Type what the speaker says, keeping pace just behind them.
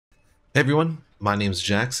Hey everyone, my name is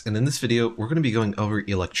Jax, and in this video we're going to be going over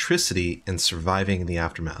electricity and surviving in the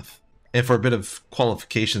aftermath. And for a bit of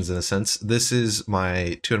qualifications in a sense, this is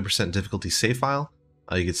my 200% difficulty save file.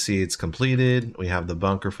 You can see it's completed, we have the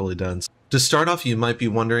bunker fully done. To start off, you might be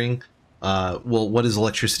wondering, well, what is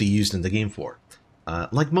electricity used in the game for?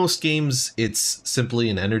 Like most games, it's simply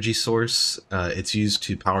an energy source. It's used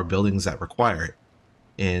to power buildings that require it.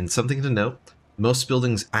 And something to note, most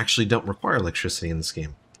buildings actually don't require electricity in this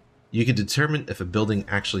game. You can determine if a building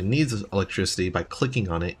actually needs electricity by clicking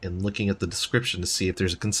on it and looking at the description to see if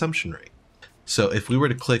there's a consumption rate. So if we were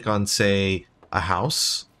to click on, say, a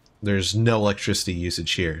house, there's no electricity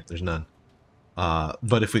usage here. There's none.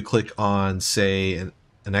 But if we click on, say, an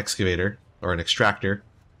excavator or an extractor,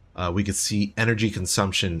 we could see energy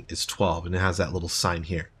consumption is 12, and it has that little sign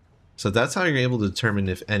here. So that's how you're able to determine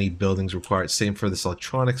if any buildings require it. Same for this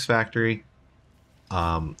electronics factory.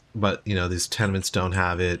 But you know, these tenements don't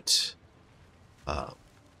have it.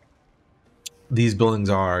 These buildings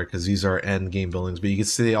are, because these are end game buildings, but you can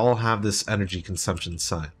see they all have this energy consumption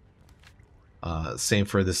sign. Same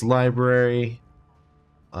for this library.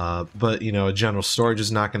 But you know, a general storage is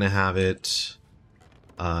not going to have it.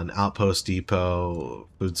 An outpost depot,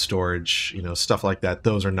 food storage, you know, stuff like that,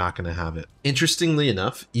 those are not going to have it. Interestingly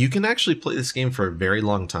enough, you can actually play this game for a very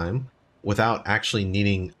long time without actually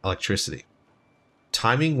needing electricity.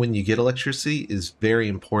 Timing when you get electricity is very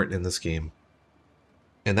important in this game.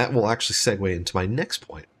 And that will actually segue into my next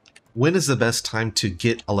point. When is the best time to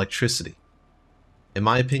get electricity? In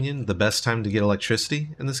my opinion, the best time to get electricity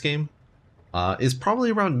in this game is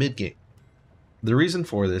probably around mid-game. The reason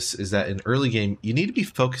for this is that in early game, you need to be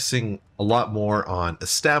focusing a lot more on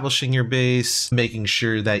establishing your base, making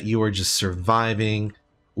sure that you are just surviving,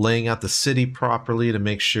 laying out the city properly to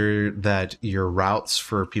make sure that your routes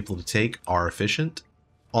for people to take are efficient.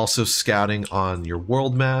 Also scouting on your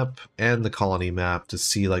world map and the colony map to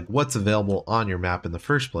see like what's available on your map in the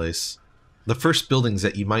first place. The first buildings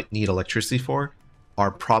that you might need electricity for are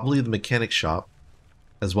probably the mechanic shop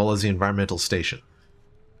as well as the environmental station.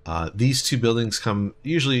 These two buildings come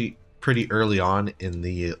usually pretty early on in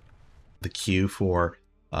the queue for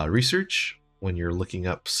research when you're looking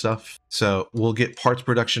up stuff. So we'll get parts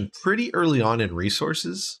production pretty early on in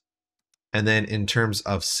resources. And then in terms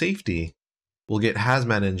of safety, we'll get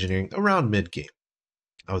hazmat engineering around mid-game,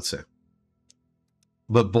 I would say.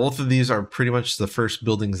 But both of these are pretty much the first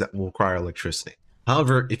buildings that will require electricity.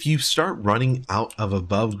 However, if you start running out of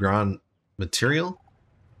above ground material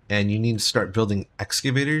and you need to start building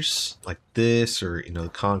excavators like this, or you know,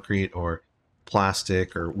 concrete or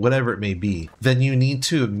plastic or whatever it may be, then you need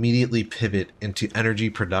to immediately pivot into energy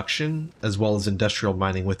production as well as industrial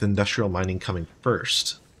mining, with industrial mining coming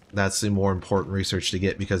first. That's the more important research to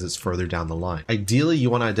get because it's further down the line. Ideally, you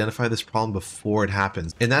want to identify this problem before it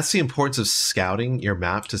happens. And that's the importance of scouting your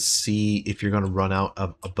map to see if you're going to run out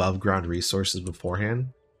of above ground resources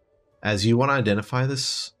beforehand, as you want to identify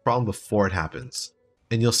this problem before it happens.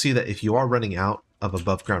 And you'll see that if you are running out of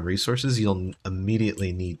above ground resources, you'll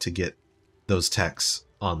immediately need to get those techs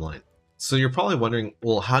online. So you're probably wondering,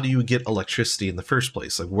 well, how do you get electricity in the first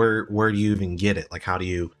place? Like where do you even get it? Like how do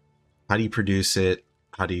you produce it?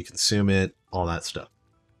 How do you consume it? All that stuff.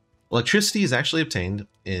 Electricity is actually obtained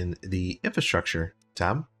in the infrastructure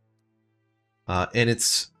tab. And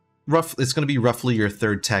it's going to be roughly your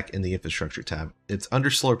third tech in the infrastructure tab. It's under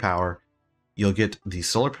solar power. You'll get the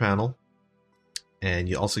solar panel, and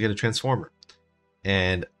you also get a transformer.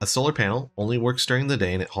 And a solar panel only works during the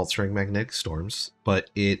day and it halts during magnetic storms,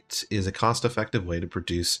 but it is a cost-effective way to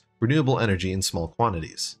produce renewable energy in small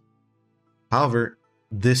quantities. However,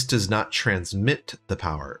 this does not transmit the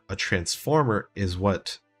power. A transformer is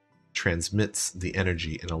what transmits the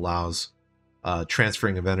energy and allows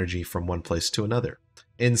transferring of energy from one place to another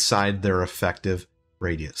inside their effective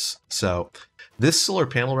radius. So this solar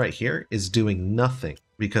panel right here is doing nothing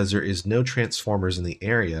because there is no transformers in the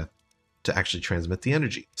area to actually transmit the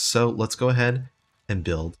energy. So let's go ahead and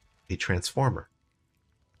build a transformer.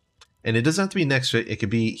 And it doesn't have to be next to it. It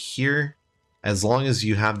could be here, as long as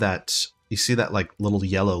you have that, you see that like little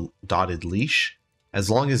yellow dotted leash.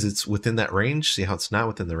 As long as it's within that range, see how it's not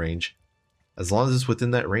within the range. As long as it's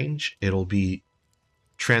within that range, it'll be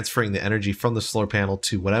transferring the energy from the solar panel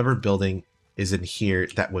to whatever building is in here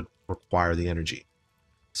that would require the energy.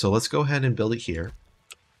 So let's go ahead and build it here.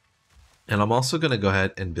 And I'm also going to go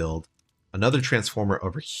ahead and build another transformer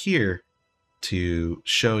over here to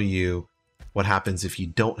show you what happens if you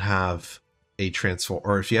don't have a transformer,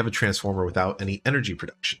 or if you have a transformer without any energy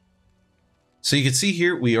production. So you can see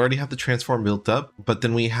here, we already have the transformer built up, but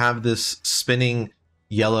then we have this spinning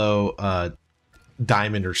yellow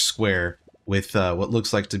diamond or square with what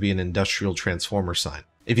looks like to be an industrial transformer sign.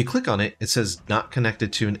 If you click on it, it says not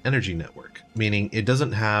connected to an energy network, meaning it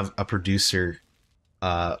doesn't have a producer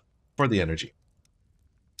for the energy.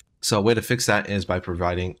 So a way to fix that is by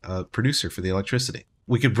providing a producer for the electricity.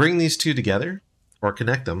 We could bring these two together or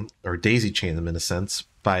connect them or daisy chain them in a sense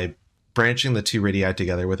by branching the two radii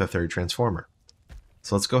together with a third transformer.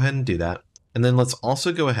 So let's go ahead and do that. And then let's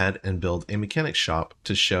also go ahead and build a mechanics shop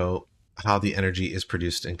to show how the energy is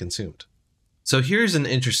produced and consumed. So here's an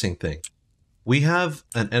interesting thing. We have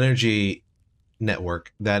an energy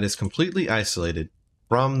network that is completely isolated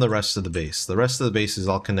from the rest of the base. The rest of the base is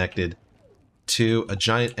all connected to a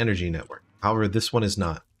giant energy network. However, this one is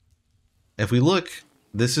not. If we look,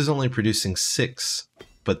 this is only producing 6,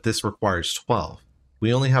 but this requires 12.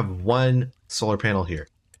 We only have one solar panel here.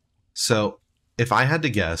 So if I had to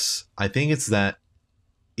guess, I think it's that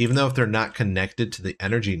even though if they're not connected to the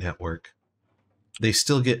energy network, they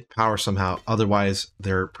still get power somehow. Otherwise,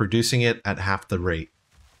 they're producing it at half the rate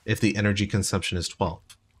if the energy consumption is 12.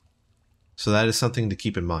 So that is something to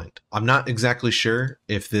keep in mind. I'm not exactly sure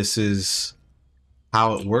if this is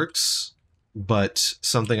how it works, but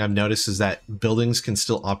something I've noticed is that buildings can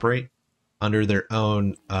still operate under their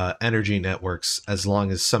own energy networks as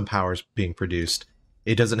long as some power is being produced.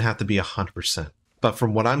 It doesn't have to be 100%. But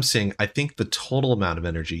from what I'm seeing, I think the total amount of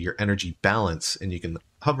energy, your energy balance, and you can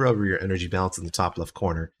hover over your energy balance in the top left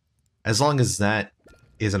corner, as long as that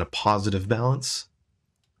is in a positive balance,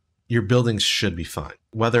 your buildings should be fine,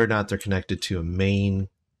 whether or not they're connected to a main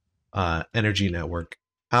energy network.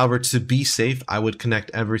 However, to be safe, I would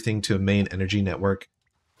connect everything to a main energy network.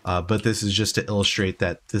 But this is just to illustrate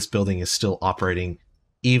that this building is still operating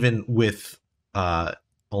even with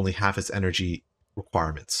only half its energy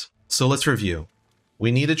requirements. So let's review. We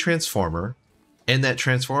need a transformer, and that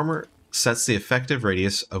transformer sets the effective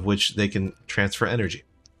radius of which they can transfer energy.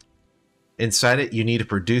 Inside it, you need a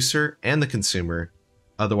producer and the consumer,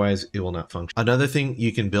 otherwise it will not function. Another thing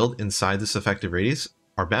you can build inside this effective radius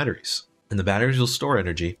are batteries. And the batteries will store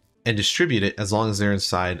energy and distribute it as long as they're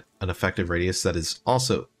inside an effective radius that is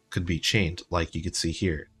also could be chained, like you could see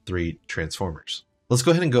here, 3 transformers. Let's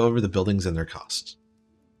go ahead and go over the buildings and their costs.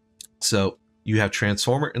 So you have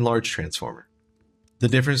transformer and large transformer. The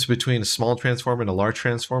difference between a small transformer and a large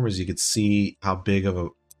transformer is you could see how big of a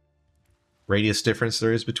radius difference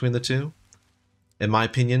there is between the two. In my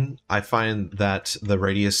opinion, I find that the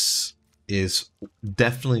radius is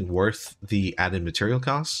definitely worth the added material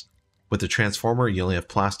costs. With the transformer, you only have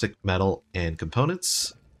plastic, metal, and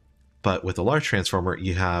components. But with a large transformer,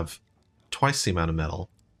 you have twice the amount of metal,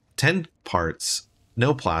 10 parts,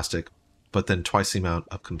 no plastic, but then twice the amount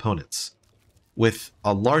of components. With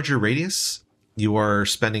a larger radius, you are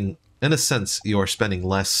spending, in a sense, you are spending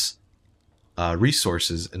less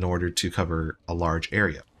resources in order to cover a large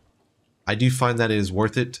area. I do find that it is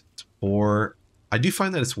worth it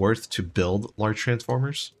it's worth to build large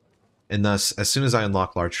transformers. And thus, as soon as I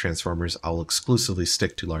unlock large transformers, I will exclusively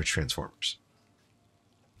stick to large transformers.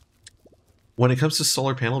 When it comes to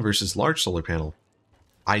solar panel versus large solar panel,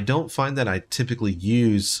 I don't find that I typically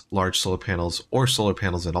use large solar panels or solar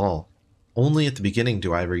panels at all. Only at the beginning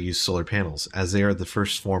do I ever use solar panels, as they are the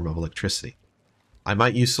first form of electricity. I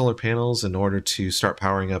might use solar panels in order to start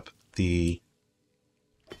powering up the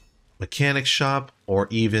mechanics shop or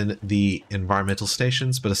even the environmental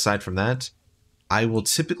stations, but aside from that, I will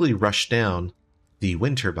typically rush down the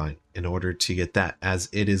wind turbine in order to get that, as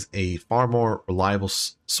it is a far more reliable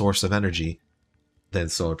source of energy than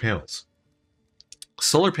solar panels.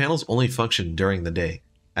 Solar panels only function during the day,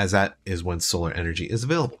 as that is when solar energy is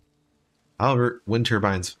available. However, wind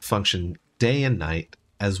turbines function day and night,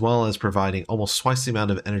 as well as providing almost twice the amount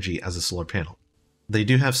of energy as a solar panel. They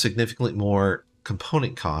do have significantly more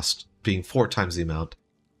component cost, being 4 times the amount,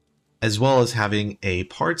 as well as having a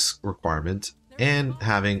parts requirement and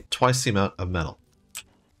having twice the amount of metal.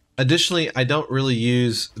 Additionally, I don't really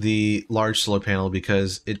use the large solar panel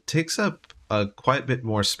because it takes up quite a bit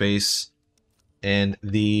more space, and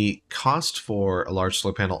the cost for a large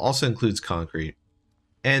solar panel also includes concrete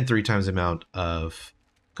and 3 times the amount of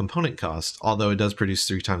component cost, although it does produce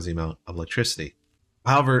 3 times the amount of electricity.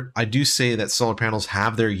 However, I do say that solar panels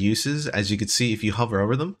have their uses. As you can see, if you hover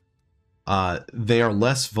over them, they are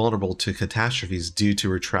less vulnerable to catastrophes due to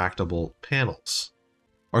retractable panels.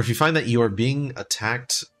 Or if you find that you are being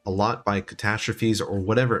attacked a lot by catastrophes or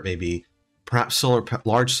whatever it may be, perhaps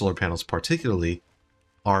large solar panels particularly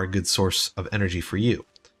are a good source of energy for you.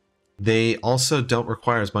 They also don't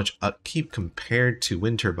require as much upkeep compared to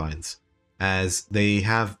wind turbines, as they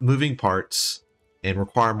have moving parts and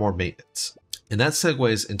require more maintenance. And that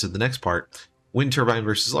segues into the next part, wind turbine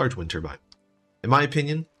versus large wind turbine. In my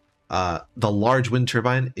opinion, The large wind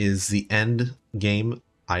turbine is the end game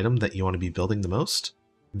item that you want to be building the most.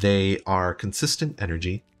 They are consistent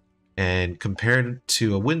energy, and compared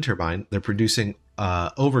to a wind turbine, they're producing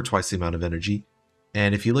over twice the amount of energy.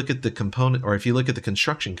 And if you look at the component, or if you look at the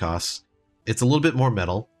construction costs, it's a little bit more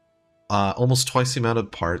metal, almost twice the amount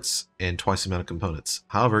of parts, and twice the amount of components.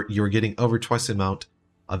 However, you're getting over twice the amount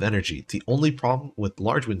of energy. The only problem with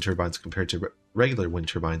large wind turbines compared to regular wind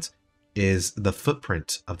turbines is the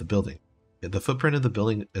footprint of the building. The footprint of the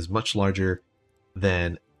building is much larger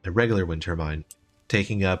than a regular wind turbine,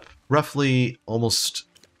 taking up roughly almost,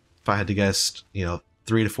 if I had to guess,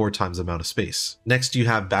 3 to 4 times the amount of space. Next, you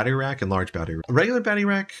have battery rack and large battery rack. A regular battery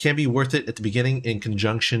rack can be worth it at the beginning in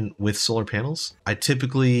conjunction with solar panels. I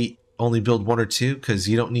typically only build 1 or 2 because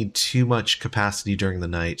you don't need too much capacity during the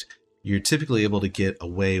night. You're typically able to get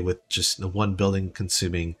away with just the one building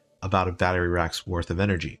consuming about a battery rack's worth of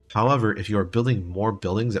energy. However, if you are building more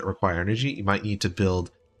buildings that require energy, you might need to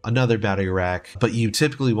build another battery rack, but you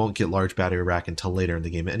typically won't get large battery rack until later in the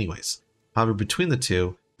game anyways. However, between the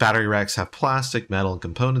two, battery racks have plastic, metal, and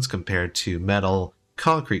components compared to metal,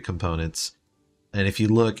 concrete components. And if you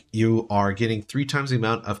look, you are getting 3 times the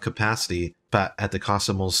amount of capacity, but at the cost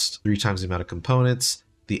of almost 3 times the amount of components,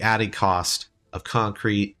 the added cost of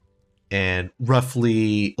concrete, and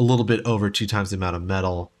roughly a little bit over 2 times the amount of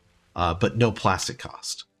metal, but no plastic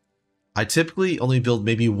cost. I typically only build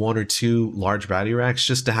maybe 1 or 2 large battery racks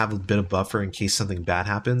just to have a bit of buffer in case something bad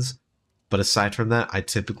happens. But aside from that, I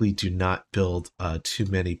typically do not build too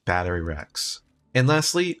many battery racks. And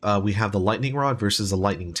lastly, we have the lightning rod versus the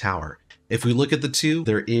lightning tower. If we look at the two,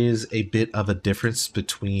 there is a bit of a difference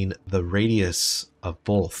between the radius of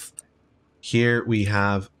both. Here we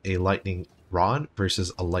have a lightning rod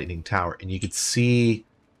versus a lightning tower, and you can see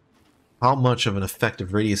how much of an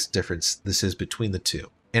effective radius difference this is between the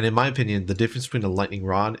two. And in my opinion, the difference between a lightning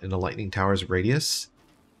rod and a lightning tower's radius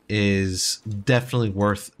is definitely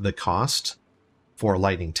worth the cost for a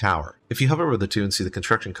lightning tower. If you hover over the two and see the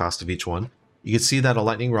construction cost of each one, you can see that a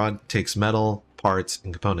lightning rod takes metal, parts,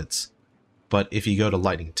 and components. But if you go to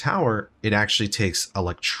lightning tower, it actually takes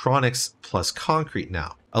electronics plus concrete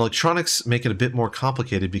now. Electronics make it a bit more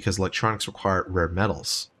complicated because electronics require rare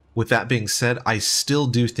metals. With that being said, I still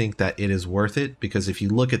do think that it is worth it, because if you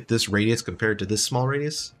look at this radius compared to this small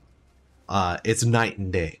radius, it's night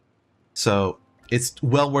and day. So it's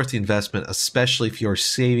well worth the investment, especially if you're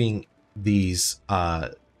saving these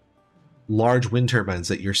large wind turbines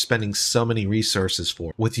that you're spending so many resources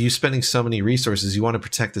for. With you spending so many resources, you want to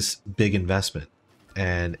protect this big investment,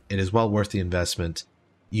 and it is well worth the investment.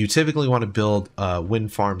 You typically want to build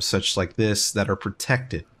wind farms such like this that are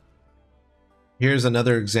protected. Here's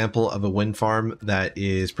another example of a wind farm that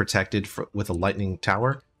is protected with a lightning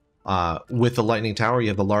tower. With the lightning tower, you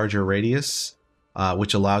have the larger radius,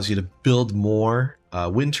 which allows you to build more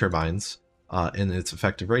wind turbines in its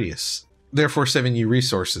effective radius, therefore saving you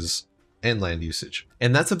resources and land usage.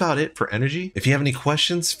 And that's about it for energy. If you have any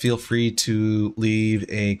questions, feel free to leave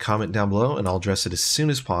a comment down below and I'll address it as soon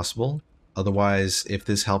as possible. Otherwise, if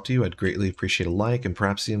this helped you, I'd greatly appreciate a like and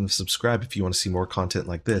perhaps even subscribe if you want to see more content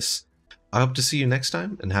like this. I hope to see you next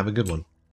time, and have a good one.